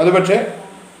 അത് പക്ഷേ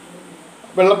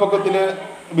വെള്ളപ്പൊക്കത്തിൽ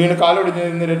വീണ് കാലൊടിഞ്ഞ്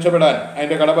നിന്ന് രക്ഷപ്പെടാൻ,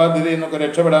 അതിൻ്റെ കടബാധ്യതയിൽ നിന്നൊക്കെ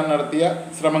രക്ഷപ്പെടാൻ നടത്തിയ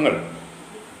ശ്രമങ്ങൾ,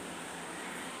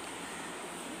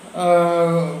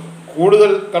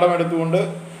 കൂടുതൽ കടമെടുത്തുകൊണ്ട്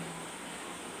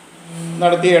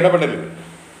നടത്തിയ ഇടപെടലുകൾ,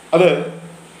 അത്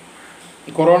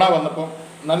കൊറോണ വന്നപ്പോൾ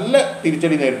നല്ല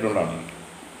തിരിച്ചടി നേരിട്ടുകൊണ്ടാണ് എനിക്ക്.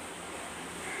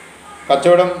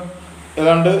 കച്ചവടം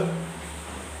ഏതാണ്ട്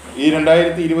ഈ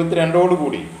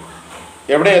 2022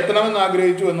 എവിടെ എത്തണമെന്ന്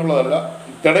ആഗ്രഹിച്ചു എന്നുള്ളതല്ല,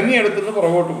 തിടങ്ങിയെടുത്തുനിന്ന്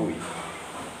പുറകോട്ട് പോയി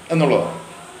എന്നുള്ളതാണ്.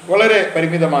 വളരെ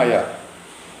പരിമിതമായ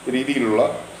രീതിയിലുള്ള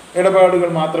ഇടപാടുകൾ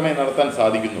മാത്രമേ നടത്താൻ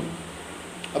സാധിക്കുന്നുള്ളൂ,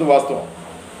 അത് വാസ്തവമാണ്.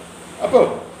 അപ്പോൾ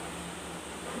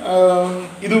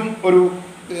ഇതും ഒരു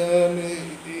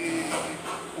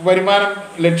വരുമാനം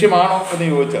ലക്ഷ്യമാണോ എന്ന്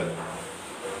ചോദിച്ചാൽ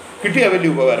കിട്ടിയ വലിയ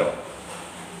ഉപകാരമാണ്.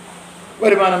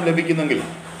 വരുമാനം ലഭിക്കുന്നെങ്കിൽ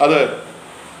അത്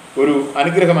ഒരു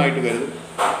അനുഗ്രഹമായിട്ട് കരുതും.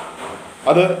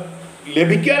 അത്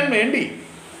ലഭിക്കാൻ വേണ്ടി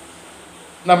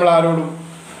നമ്മൾ ആരോടും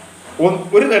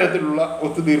ഒരു തരത്തിലുള്ള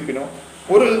ഒത്തുതീർപ്പിനോ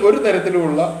ഒരു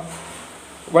തരത്തിലുള്ള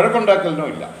വഴക്കുണ്ടാക്കലിനോ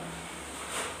ഇല്ല.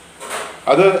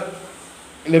 അത്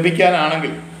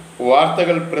ലഭിക്കാനാണെങ്കിൽ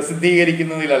വാർത്തകൾ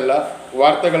പ്രസിദ്ധീകരിക്കുന്നതിലല്ല,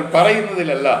 വാർത്തകൾ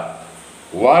പറയുന്നതിലല്ല,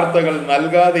 വാർത്തകൾ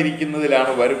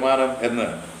നൽകാതിരിക്കുന്നതിലാണ് വരുമാനം എന്ന്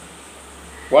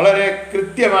വളരെ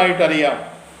കൃത്യമായിട്ടറിയാം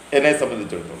എന്നെ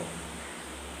സംബന്ധിച്ചിടത്തോളം.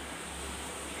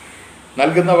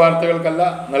 നൽകുന്ന വാർത്തകൾക്കല്ല,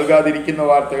 നൽകാതിരിക്കുന്ന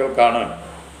വാർത്തകൾക്കാണ്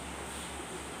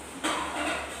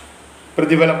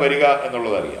പ്രതിഫലം വരിക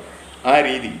എന്നുള്ളതറിയാം. ആ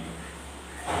രീതി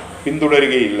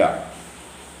പിന്തുടരുകയില്ല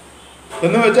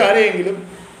എന്ന് വെച്ചാൽ ആരെയെങ്കിലും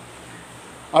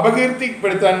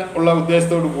അപകീർത്തിപ്പെടുത്താൻ ഉള്ള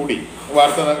ഉദ്ദേശത്തോടു കൂടി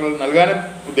വാർത്തകൾ നൽകാനും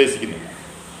ഉദ്ദേശിക്കുന്നില്ല.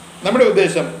 നമ്മുടെ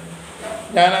ഉദ്ദേശം,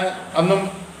 ഞാൻ അന്നും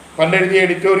പണ്ടെഴുതിയ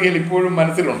എഡിറ്റോറിയൽ ഇപ്പോഴും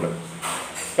മനസ്സിലുണ്ട്.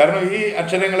 കാരണം ഈ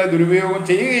അക്ഷരങ്ങളെ ദുരുപയോഗം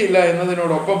ചെയ്യുകയില്ല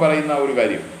എന്നതിനോടൊപ്പം പറയുന്ന ഒരു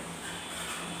കാര്യം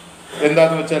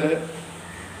എന്താന്ന് വെച്ചാൽ,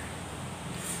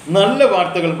 നല്ല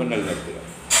വാർത്തകൾ മുന്നിൽ നിർത്തുക.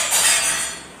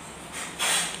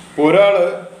 ഒരാൾ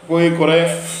പോയി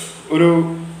ഒരു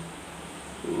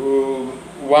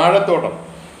വാഴത്തോട്ടം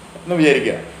എന്ന്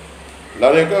വിചാരിക്കുക,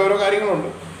 അല്ലാതെയൊക്കെ ഓരോ കാര്യങ്ങളുണ്ട്.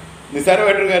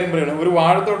 നിസ്സാരമായിട്ടൊരു കാര്യം പറയണം, ഒരു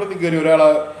വാഴത്തോട്ടത്തിൽ കയറി ഒരാൾ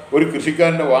ഒരു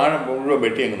കൃഷിക്കാരൻ്റെ വാഴ മുഴുവൻ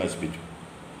വെട്ടി അങ്ങ് നശിപ്പിച്ചു.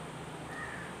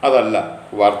 അതല്ല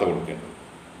വാർത്ത കൊടുക്കേണ്ടത്.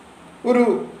 ഒരു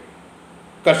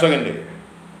കർഷകൻ്റെ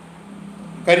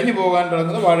കരിഞ്ഞു പോകാൻ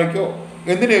തുടങ്ങുന്ന വാഴയ്ക്കോ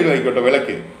എന്തിനേലും ആയിക്കോട്ടെ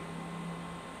വിളയ്ക്ക്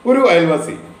ഒരു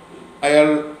അയൽവാസി അയാൾ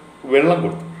വെള്ളം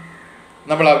കൊടുത്തു.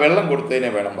 നമ്മൾ ആ വെള്ളം കൊടുത്തതിനെ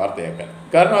വേണം വാർത്തയാക്കാൻ.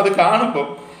 കാരണം അത് കാണുമ്പോൾ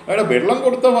അയാളെ വെള്ളം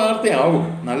കൊടുത്ത വാർത്തയാവും.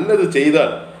 നല്ലത്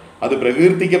ചെയ്താൽ അത്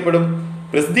പ്രകീർത്തിക്കപ്പെടും,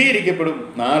 പ്രസിദ്ധീകരിക്കപ്പെടും,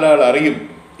 നാലാൾ അറിയും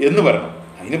എന്ന് പറയണം.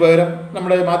 അതിന് പകരം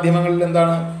നമ്മുടെ മാധ്യമങ്ങളിൽ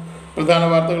എന്താണ് പ്രധാന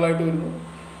വാർത്തകളായിട്ട് വരുന്നത്?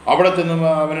 അവിടെ ചെന്ന്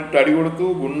അവനിട്ട് അടി കൊടുത്തു,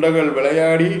 ഗുണ്ടകൾ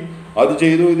വിളയാടി, അത്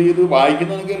ചെയ്തു, ഇത് ചെയ്തു.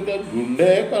 വായിക്കുന്നതെന്ന് കേൾക്കാൻ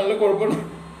ഗുണ്ടയൊക്കെ നല്ല കുഴപ്പമാണ്.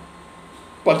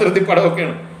 പത്രത്തിൽ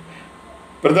പടമൊക്കെയാണ്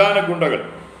പ്രധാന ഗുണ്ടകൾ.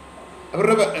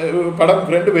 അവരുടെ പടം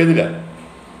ഫ്രണ്ട് പേജിലാണ്.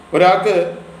 ഒരാൾക്ക്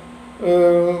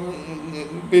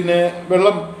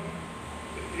വെള്ളം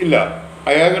ഇല്ല,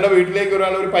 അയാളുടെ വീട്ടിലേക്ക്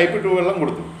ഒരാൾ ഒരു പൈപ്പിട്ട് വെള്ളം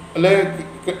കൊടുത്തു, അല്ലെ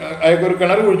അയാൾക്കൊരു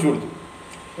കിണർ കുഴിച്ചു കൊടുത്തു,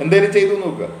 എന്തേലും ചെയ്തു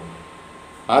നോക്കുക.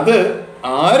 അത്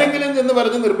ആരെങ്കിലും ചെന്ന്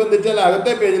പറഞ്ഞ് നിർബന്ധിച്ചാൽ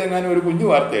അകത്തെ പേജിലെങ്ങാനും ഒരു കുഞ്ഞു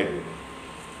വാർത്തയായിട്ട് വരും.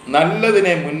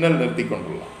 നല്ലതിനെ മുന്നിൽ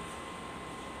നിർത്തിക്കൊണ്ടുള്ള,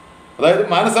 അതായത്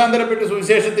മാനസാന്തരപ്പെട്ട്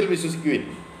സുവിശേഷത്തിൽ വിശ്വസിക്കുകയും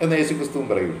എന്ന് യേശുക്രിസ്തുവും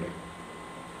പറയുകയുണ്ടായി.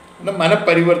 പിന്നെ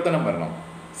മനപരിവർത്തനം വരണം.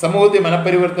 സമൂഹത്തിൽ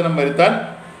മനപരിവർത്തനം വരുത്താൻ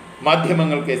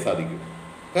മാധ്യമങ്ങൾക്കേ സാധിക്കും.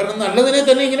 കാരണം നല്ലതിനെ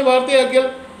തന്നെ ഇങ്ങനെ വാർത്തയാക്കിയാൽ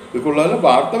ഇത് കൊള്ളാമല്ലോ,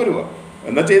 വാർത്ത വരുക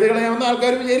എന്നാൽ ചെയ്ത് കളയാമെന്ന്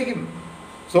ആൾക്കാർ വിചാരിക്കും.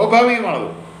 സ്വാഭാവികമാണത്.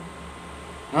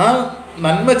 ആ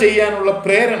നന്മ ചെയ്യാനുള്ള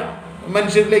പ്രേരണ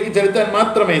മനുഷ്യരിലേക്ക് ചെലുത്താൻ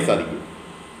മാത്രമേ സാധിക്കൂ.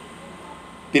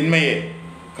 തിന്മയെ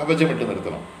കവചമിട്ട്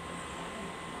നിർത്തണം.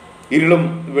 ഇരുളും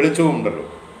വെളിച്ചവും ഉണ്ടല്ലോ,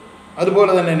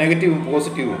 അതുപോലെ തന്നെ നെഗറ്റീവും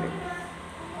പോസിറ്റീവും ഉണ്ട്.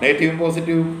 നെഗറ്റീവും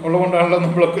പോസിറ്റീവും ഉള്ളതുകൊണ്ടാണല്ലോ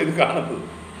നമ്മളൊക്കെ ഇത് കാണുന്നത്.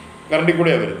 കറണ്ടിൽ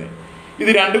കൂടെയാണ് വരുന്നത്.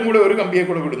 ഇത് രണ്ടും കൂടെ ഒരു കമ്പിയെ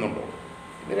കൂടെ വിടുന്നുണ്ടോ?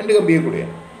 ഇത് രണ്ട് കമ്പിയെ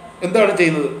കൂടെയാണ്. എന്താണ്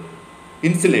ചെയ്യുന്നത്?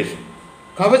 ഇൻസുലേഷൻ,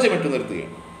 കവചമിട്ട്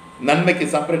നിർത്തുകയാണ്. നന്മയ്ക്ക്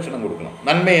സംരക്ഷണം കൊടുക്കണം.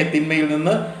 നന്മയെ തിന്മയിൽ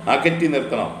നിന്ന് അകറ്റി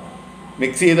നിർത്തണം.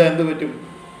 മിക്സ് ചെയ്താൽ എന്ത് പറ്റും?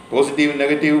 പോസിറ്റീവും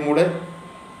നെഗറ്റീവും കൂടെ,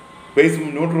 ബേസും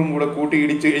ന്യൂട്രലും കൂടെ കൂട്ടി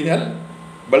ഇടിച്ചു കഴിഞ്ഞാൽ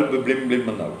ബൾബ് ബ്ലിം ബ്ലിം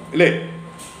എന്നാവും, അല്ലേ?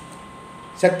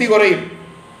 ശക്തി കുറയും,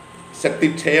 ശക്തി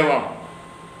ക്ഷയമാണ്.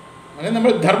 അങ്ങനെ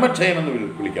നമ്മൾ ധർമ്മക്ഷയം എന്ന്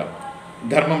വിളിക്കാം.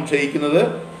 ധർമ്മം ക്ഷയിക്കുന്നത്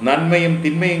നന്മയും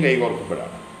തിന്മയും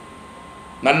കൈകോർക്കുമ്പോഴാണ്.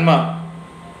 നന്മ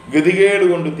ഗതികേട്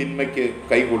കൊണ്ട് തിന്മയ്ക്ക്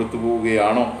കൈ കൊടുത്തു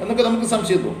പോവുകയാണോ എന്നൊക്കെ നമുക്ക്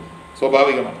സംശയം തോന്നും.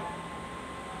 സ്വാഭാവികമാണ്.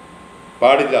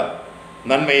 പാടില്ല.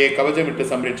 നന്മയെ കവചമിട്ട്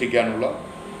സംരക്ഷിക്കാനുള്ള,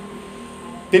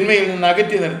 തിന്മയിൽ നിന്ന്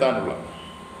അകറ്റി നിർത്താനുള്ള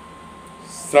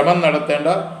ശ്രമം നടത്തേണ്ട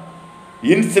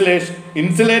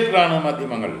ഇൻസുലേറ്ററാണ്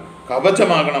മാധ്യമങ്ങൾ.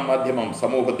 കവചമാകണം മാധ്യമം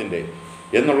സമൂഹത്തിൻ്റെ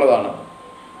എന്നുള്ളതാണ്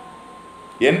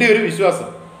എൻ്റെ ഒരു വിശ്വാസം.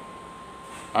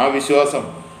 ആ വിശ്വാസം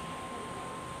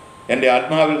എൻ്റെ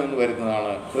ആത്മാവിൽ നിന്ന്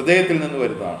വരുന്നതാണ്, ഹൃദയത്തിൽ നിന്ന്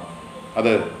വരുന്നതാണ്.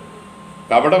 അത്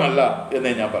കപടമല്ല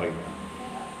എന്നേ ഞാൻ പറയുന്നു.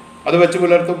 അത് വെച്ച്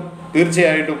പുലർത്തും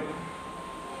തീർച്ചയായിട്ടും.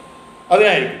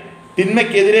 അതിനായിരിക്കും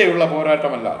തിന്മയ്ക്കെതിരെയുള്ള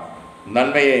പോരാട്ടമല്ല,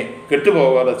 നന്മയെ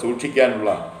കെട്ടുപോകാതെ സൂക്ഷിക്കാനുള്ള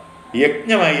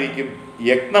യജ്ഞമായിരിക്കും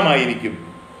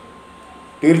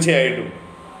തീർച്ചയായിട്ടും.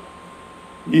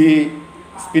 ഈ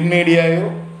സ്പിൻ മീഡിയയോ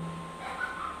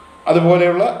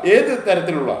അതുപോലെയുള്ള ഏത്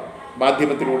തരത്തിലുള്ള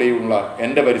മാധ്യമത്തിലൂടെയുള്ള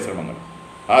എൻ്റെ പരിശ്രമങ്ങൾ,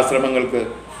 ആ ശ്രമങ്ങൾക്ക്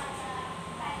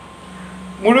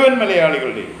മുഴുവൻ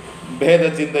മലയാളികളുടെയും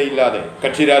ഭേദചിന്തയില്ലാതെ,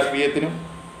 കക്ഷി രാഷ്ട്രീയത്തിനും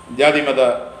ജാതിമത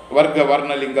വർഗ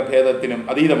വർണ്ണലിംഗ ഭേദത്തിനും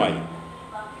അതീതമായി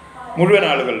മുഴുവൻ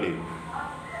ആളുകളുടെയും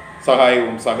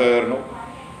സഹായവും സഹകരണവും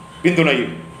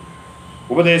പിന്തുണയും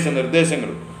ഉപദേശ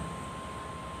നിർദ്ദേശങ്ങളും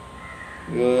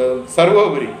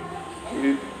സർവോപരി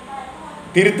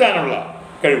തിരുത്താനുള്ള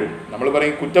കഴിവും. നമ്മൾ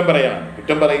പറയും കുറ്റം പറയാനാണ്,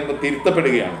 കുറ്റം പറയുമ്പോൾ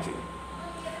തിരുത്തപ്പെടുകയാണ് ചെയ്യുന്നത്.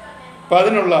 അപ്പം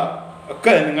അതിനുള്ള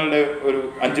ഒക്കെ നിങ്ങളുടെ ഒരു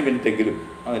 5 മിനിറ്റെങ്കിലും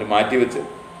അതിന് മാറ്റിവെച്ച്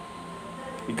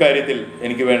ഇക്കാര്യത്തിൽ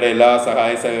എനിക്ക് വേണ്ട എല്ലാ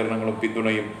സഹായ സഹകരണങ്ങളും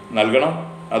പിന്തുണയും നൽകണം.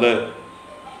 അത്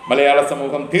മലയാള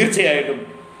സമൂഹം തീർച്ചയായിട്ടും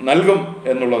നൽകും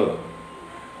എന്നുള്ളത്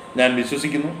ഞാൻ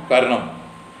വിശ്വസിക്കുന്നു. കാരണം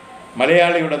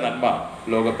മലയാളിയുടെ നന്മ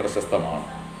ലോകപ്രശസ്തമാണ്.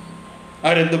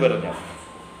 ആരെന്ത് പറഞ്ഞാൽ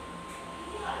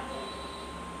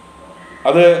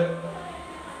അത്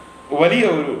വലിയ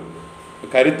ഒരു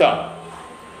കരുത്താണ്.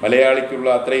 മലയാളിക്കുള്ള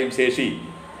അത്രയും ശേഷി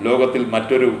ലോകത്തിൽ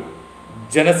മറ്റൊരു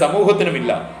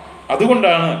ജനസമൂഹത്തിനുമില്ല.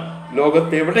 അതുകൊണ്ടാണ്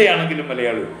ലോകത്ത് എവിടെയാണെങ്കിലും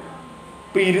മലയാളി.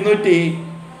 ഇപ്പോൾ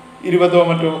 220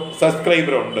 മറ്റോ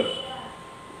സബ്സ്ക്രൈബറുണ്ട്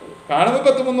കാണുമ്പോൾ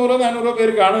 300-400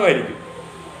 പേര് കാണുമായിരിക്കും.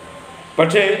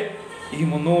 പക്ഷേ ഈ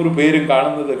 300 പേരും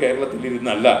കാണുന്നത്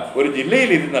കേരളത്തിലിരുന്നല്ല, ഒരു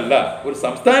ജില്ലയിലിരുന്നല്ല, ഒരു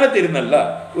സംസ്ഥാനത്തിരുന്നല്ല,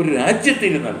 ഒരു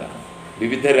രാജ്യത്തിരുന്നല്ല,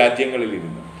 വിവിധ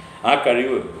രാജ്യങ്ങളിലിരുന്ന്. ആ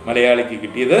കഴിവ് മലയാളിക്ക്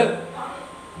കിട്ടിയത്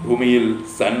ഭൂമിയിൽ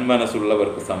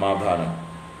സന്മനസ്സുള്ളവർക്ക് സമാധാനം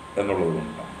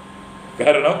എന്നുള്ളതുകൊണ്ടാണ്.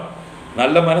 കാരണം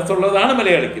നല്ല മനസ്സുള്ളതാണ്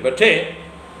മലയാളിക്ക്. പക്ഷേ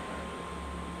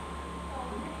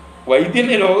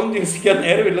വൈദ്യനെ രോഗം ചികിത്സിക്കാൻ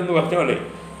നേരമില്ലെന്ന് പറഞ്ഞ പോലെ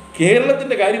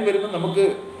കേരളത്തിൻ്റെ കാര്യം വരുമ്പോൾ നമുക്ക്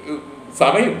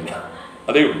സമയമില്ല.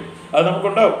 അതേ ഉള്ളൂ. അത്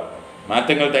നമുക്കുണ്ടാവും.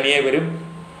 മാറ്റങ്ങൾ തനിയെ വരും.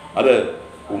 അത്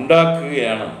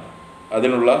ഉണ്ടാക്കുകയാണ്.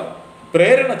 അതിനുള്ള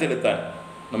പ്രേരണ ചെലുത്താൻ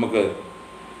നമുക്ക്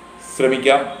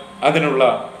ശ്രമിക്കാം. അതിനുള്ള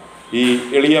ഈ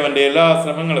എളിയവൻ്റെ എല്ലാ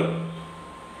ശ്രമങ്ങളും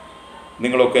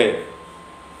നിങ്ങളൊക്കെ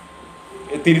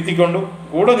തിരുത്തിക്കൊണ്ടും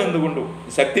കൂടെ നിന്നുകൊണ്ടും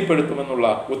ശക്തിപ്പെടുത്തുമെന്നുള്ള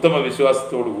ഉത്തമ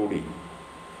വിശ്വാസത്തോടു കൂടി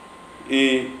ഈ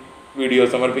വീഡിയോ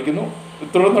സമർപ്പിക്കുന്നു.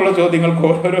 തുടർന്നുള്ള ചോദ്യങ്ങൾക്ക്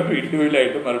ഓരോരോ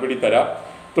വീഡിയോയിലായിട്ട് മറുപടി തരാം.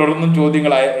 തുടർന്നും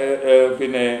ചോദ്യങ്ങളായ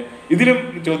പിന്നെ ഇതിലും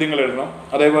ചോദ്യങ്ങൾ ഇടണം.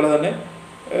 അതേപോലെ തന്നെ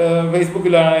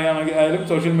ഫേസ്ബുക്കിലാണെങ്കിലും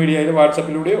സോഷ്യൽ മീഡിയയിലും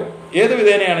വാട്സപ്പിലൂടെയോ ഏത്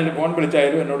വിധേനയാണെങ്കിലും ഫോൺ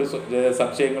വിളിച്ചായാലും എന്നോട്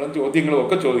സംശയങ്ങളും ചോദ്യങ്ങളും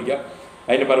ഒക്കെ ചോദിക്കാം.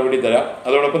 അതിന് മറുപടി തരാം.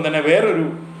 അതോടൊപ്പം തന്നെ വേറൊരു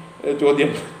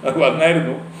ചോദ്യം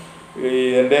വന്നായിരുന്നു.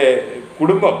 എൻ്റെ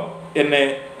കുടുംബം എന്നെ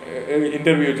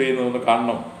ഇൻ്റർവ്യൂ ചെയ്യുന്നതൊന്ന്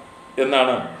കാണണം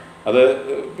എന്നാണ്. അത്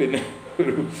പിന്നെ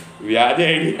ഒരു വ്യാജ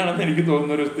ഐഡിയ ആണെന്ന് എനിക്ക്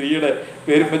തോന്നുന്ന ഒരു സ്ത്രീയുടെ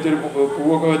പേരും വെച്ചൊരു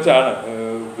പൂവൊക്കെ വെച്ചാണ്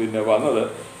പിന്നെ വന്നത്.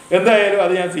 എന്തായാലും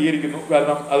അത് ഞാൻ സ്വീകരിക്കുന്നു.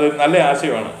 കാരണം അത് നല്ല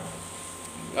ആശയമാണ്.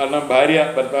 കാരണം ഭാര്യ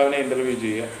ഭർത്താവിനെ ഇൻ്റർവ്യൂ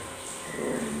ചെയ്യുക,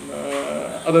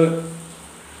 അത്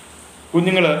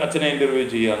കുഞ്ഞുങ്ങൾ അച്ഛനെ ഇൻ്റർവ്യൂ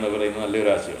ചെയ്യുക എന്ന് പറയുന്നത്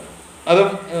നല്ലൊരു ആശയമാണ്. അതും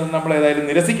നമ്മളേതായാലും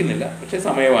നിരസിക്കുന്നില്ല. പക്ഷേ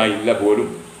സമയമായില്ല പോലും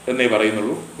എന്നേ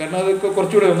പറയുന്നുള്ളൂ. കാരണം അതൊക്കെ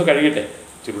കുറച്ചുകൂടെ ഒന്ന് കഴിയട്ടെ.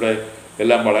 ഇച്ചിരൂടെ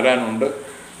എല്ലാം വളരാനുണ്ട്.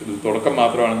 ഇത് തുടക്കം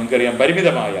മാത്രമാണ്. നിങ്ങൾക്കറിയാം,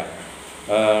 പരിമിതമായ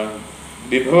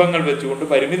വിഭവങ്ങൾ വെച്ചുകൊണ്ട്,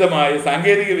 പരിമിതമായ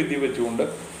സാങ്കേതിക വിദ്യ വെച്ചുകൊണ്ട്,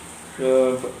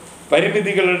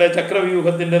 പരിമിതികളുടെ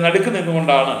ചക്രവ്യൂഹത്തിൻ്റെ നടുക്ക്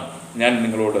നിന്നുകൊണ്ടാണ് ഞാൻ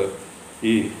നിങ്ങളോട്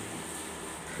ഈ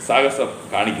സാഹസം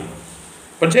കാണിക്കുന്നത്.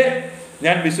 പക്ഷേ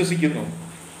ഞാൻ വിശ്വസിക്കുന്നു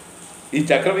ഈ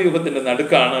ചക്രവ്യൂഹത്തിൻ്റെ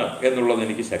നടുക്കാണ് എന്നുള്ളത്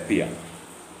എനിക്ക് ശക്തിയാണ്.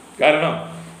 കാരണം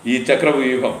ഈ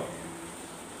ചക്രവ്യൂഹം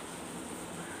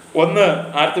ഒന്ന്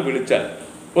ആർത്ത് പിടിച്ചാൽ,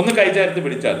 ഒന്ന് കൈചേർത്ത്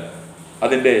പിടിച്ചാൽ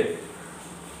അതിൻ്റെ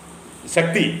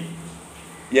ശക്തി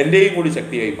എൻ്റെയും കൂടി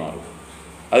ശക്തിയായി മാറും.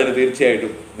 അതിന്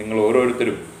തീർച്ചയായിട്ടും നിങ്ങൾ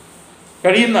ഓരോരുത്തരും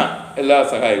കഴിയുന്ന എല്ലാ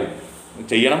സഹായവും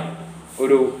ചെയ്യണം.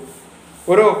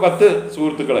 ഓരോ 10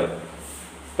 സുഹൃത്തുക്കളെ,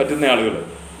 പറ്റുന്ന ആളുകൾ,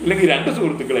 ഇല്ലെങ്കിൽ 2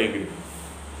 സുഹൃത്തുക്കളെയെങ്കിലും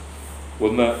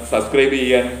ഒന്ന് സബ്സ്ക്രൈബ്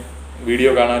ചെയ്യാനും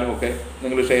വീഡിയോ കാണാനും ഒക്കെ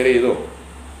നിങ്ങൾ ഷെയർ ചെയ്തോ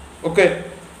ഒക്കെ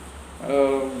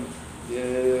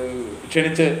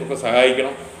ക്ഷണിച്ച് ഒക്കെ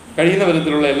സഹായിക്കണം. കഴിയുന്ന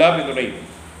വിധത്തിലുള്ള എല്ലാ പിന്തുണയും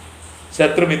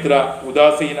ശത്രുമിത്ര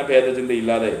ഉദാസീന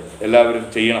ഭേദചിന്തയില്ലാതെ എല്ലാവരും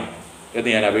ചെയ്യണം എന്ന്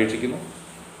ഞാൻ അപേക്ഷിക്കുന്നു.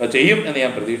 അത് ചെയ്യും എന്ന്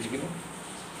ഞാൻ പ്രതീക്ഷിക്കുന്നു.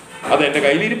 അത് എൻ്റെ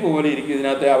കയ്യിലിരിപ്പ് പോലെ ഇരിക്കും,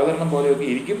 ഇതിനകത്തെ അവതരണം പോലെയൊക്കെ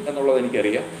ഇരിക്കും എന്നുള്ളത്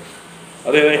എനിക്കറിയാം.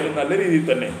 അതേതായാലും നല്ല രീതിയിൽ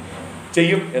തന്നെ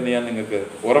ചെയ്യും എന്ന് ഞാൻ നിങ്ങൾക്ക്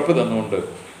ഉറപ്പ് തന്നുകൊണ്ട്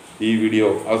ഈ വീഡിയോ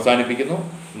അവസാനിപ്പിക്കുന്നു.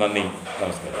 നന്ദി,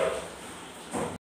 നമസ്കാരം.